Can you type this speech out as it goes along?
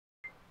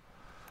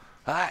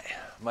Hi,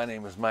 my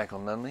name is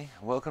Michael Nunneley.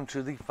 Welcome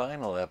to the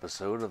final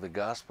episode of the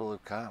Gospel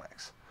of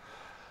Comics.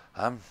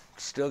 I'm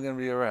still going to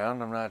be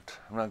around. I'm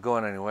not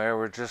going anywhere.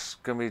 We're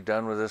just going to be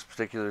done with this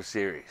particular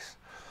series.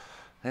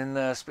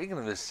 And speaking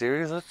of this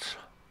series,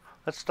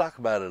 let's talk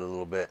about it a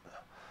little bit.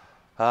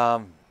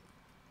 Um,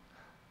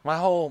 my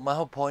whole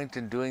point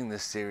in doing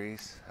this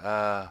series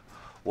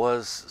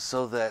was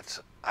so that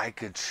I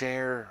could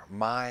share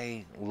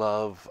my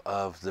love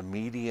of the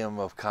medium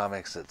of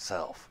comics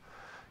itself.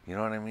 You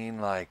know what I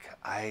mean?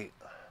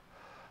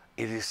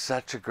 It is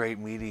such a great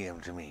medium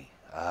to me.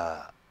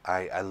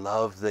 I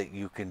love that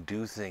you can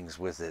do things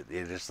with it.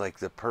 It is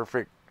the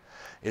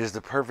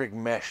perfect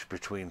mesh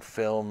between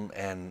film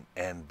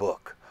and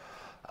book.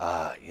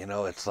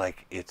 It's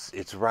like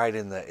it's right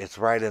in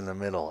the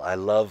middle. I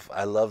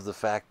love the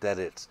fact that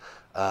it's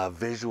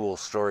visual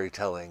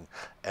storytelling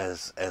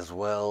as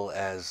well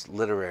as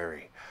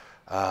literary.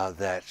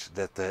 That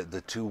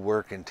the two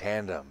work in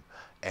tandem,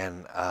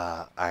 and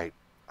I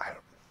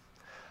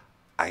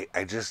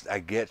I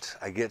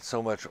get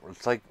so much.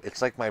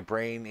 It's like my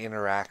brain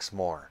interacts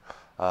more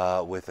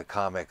with a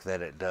comic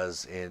than it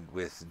does in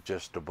with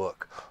just a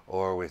book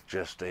or with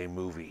just a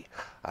movie.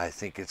 I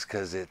think it's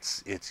because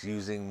it's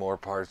using more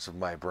parts of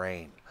my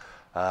brain.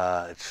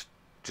 It's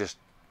just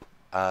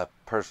a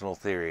personal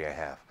theory I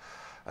have.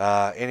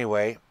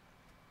 Anyway,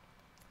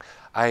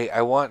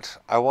 I want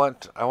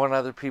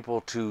other people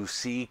to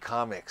see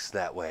comics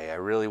that way. I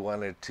really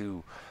wanted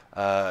to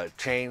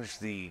change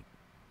the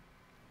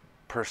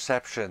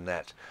perception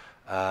that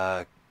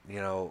uh,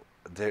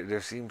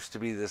 there seems to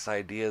be this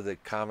idea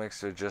that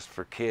comics are just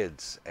for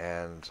kids,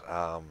 and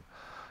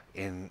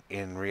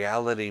in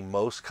reality,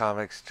 most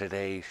comics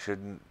today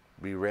shouldn't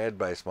be read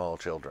by small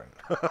children.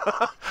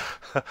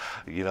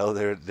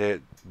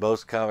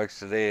 Most comics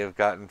today have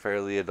gotten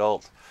fairly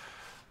adult,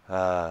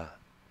 uh,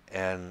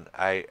 and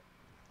I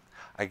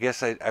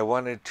guess I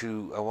wanted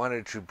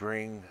to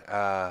bring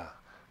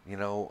you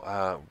know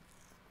uh,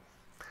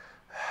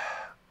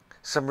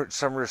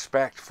 some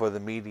respect for the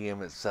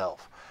medium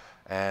itself,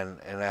 and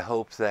I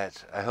hope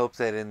that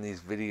in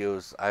these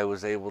videos I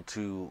was able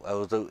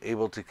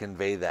to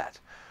convey that,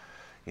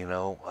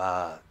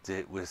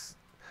 with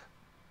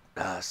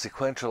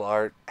sequential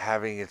art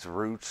having its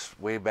roots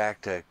way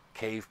back to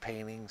cave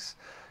paintings,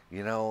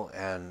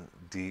 and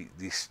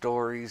the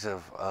stories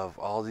of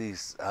all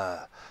these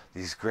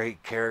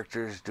great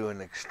characters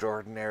doing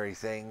extraordinary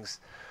things,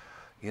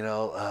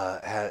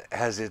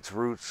 has its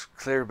roots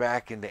clear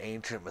back into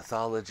ancient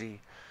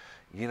mythology.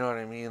 You know what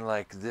I mean?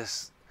 Like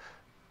these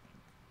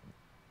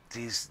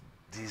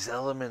these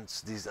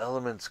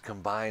elements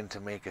combine to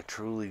make a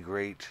truly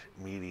great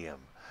medium,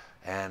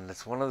 and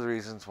it's one of the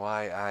reasons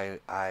why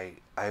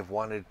I've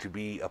wanted to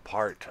be a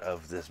part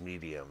of this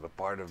medium, a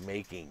part of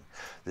making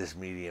this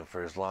medium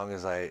for as long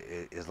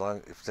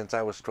since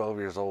I was 12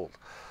 years old,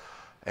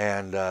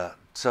 and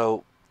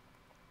so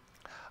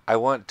I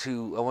want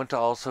to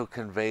also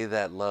convey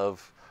that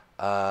love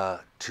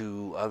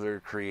to other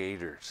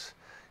creators.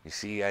 You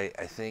see, I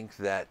think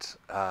that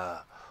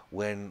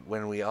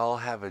when we all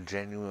have a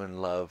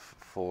genuine love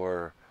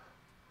for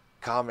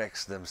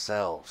comics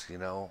themselves,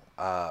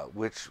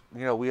 which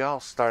we all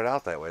start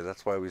out that way.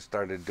 That's why we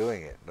started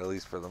doing it, at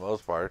least for the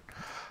most part.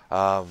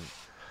 Um,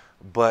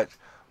 but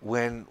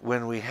when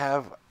we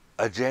have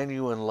a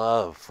genuine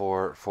love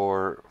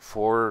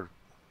for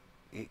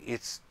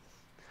it's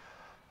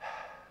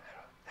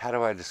how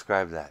do I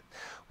describe that?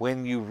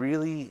 When you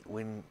really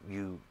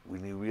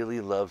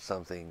love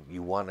something,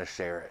 you want to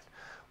share it.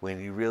 When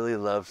you really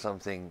love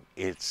something,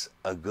 it's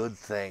a good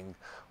thing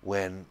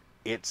when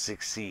it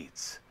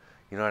succeeds.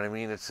 You know what I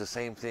mean? It's the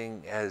same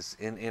thing as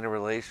in a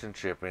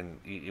relationship and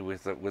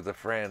with a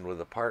friend,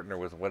 with a partner,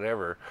 with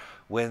whatever.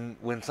 When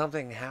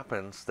something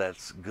happens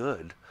that's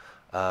good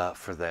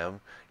for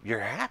them, you're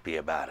happy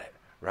about it,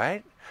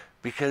 right?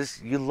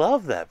 Because you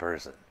love that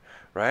person,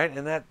 right?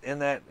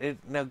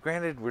 Now,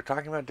 granted, we're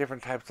talking about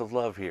different types of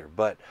love here,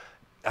 but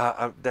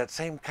that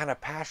same kind of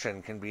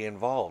passion can be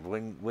involved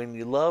when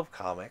you love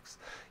comics.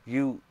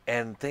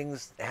 And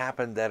things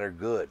happen that are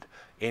good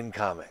in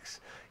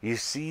comics. You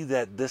see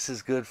that this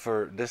is good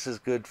for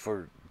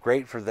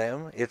great for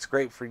them. It's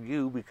great for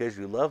you because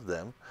you love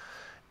them,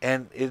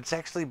 and it's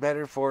actually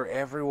better for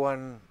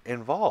everyone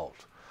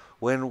involved.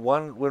 When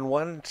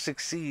one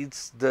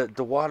succeeds,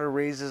 the water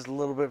raises a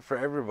little bit for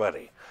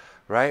everybody,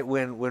 right?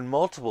 When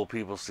multiple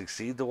people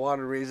succeed, the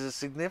water raises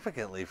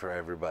significantly for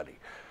everybody.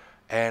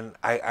 And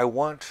I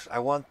want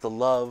the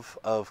love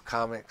of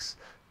comics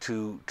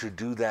to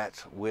do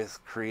that with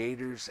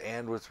creators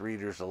and with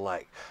readers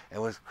alike.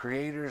 And with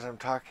creators, I'm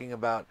talking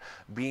about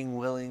being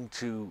willing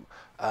to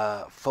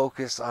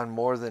focus on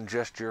more than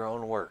just your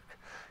own work.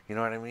 You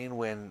know what I mean?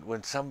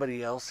 When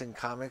somebody else in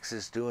comics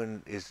is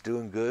doing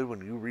good,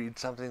 when you read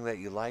something that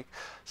you like,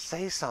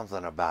 say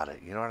something about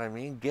it. You know what I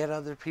mean? Get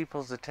other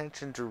people's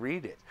attention to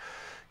read it.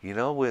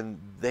 When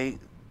they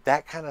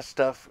that kind of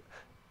stuff,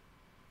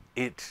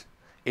 it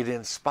it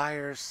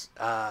inspires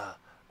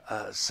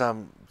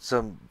some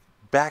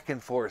back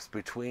and forth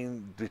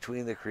between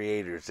the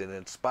creators. It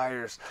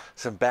inspires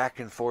some back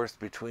and forth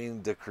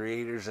between the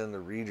creators and the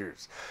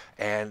readers,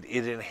 and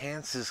it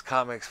enhances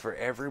comics for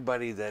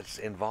everybody that's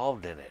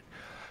involved in it,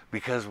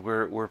 because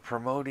we're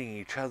promoting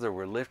each other,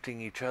 we're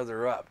lifting each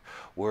other up.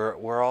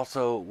 We're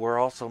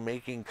also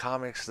making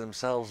comics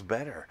themselves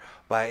better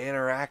by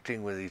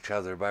interacting with each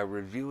other, by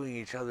reviewing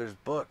each other's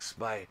books,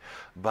 by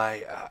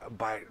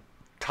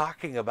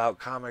talking about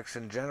comics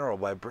in general,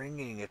 by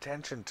bringing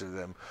attention to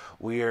them.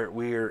 We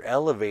are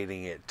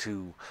elevating it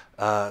to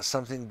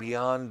something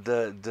beyond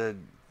the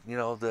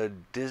the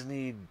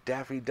Disney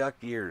Daffy Duck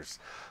years,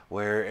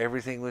 where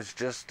everything was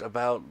just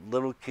about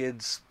little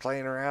kids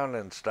playing around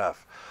and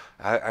stuff.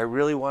 I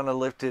really want to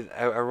lift it.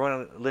 I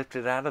want to lift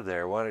it out of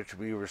there. I want it to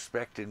be a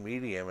respected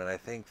medium, and I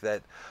think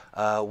that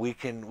we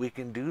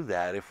can do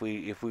that if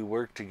we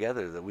work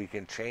together. That we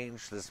can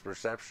change this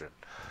perception.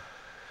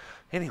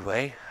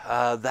 Anyway,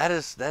 that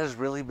has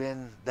really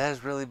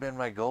been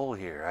my goal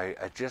here.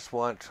 I just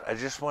want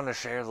to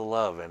share the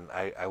love, and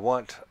I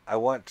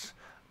want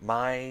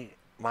my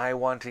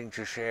wanting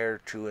to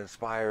share to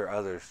inspire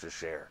others to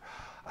share.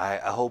 I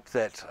hope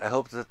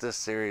that this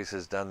series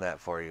has done that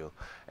for you,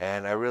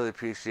 and I really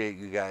appreciate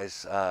you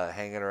guys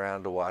hanging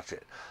around to watch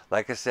it.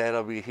 Like I said,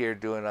 I'll be here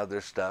doing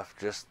other stuff.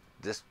 Just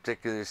this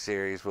particular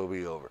series will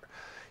be over.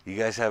 You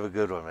guys have a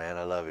good one, man.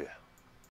 I love you.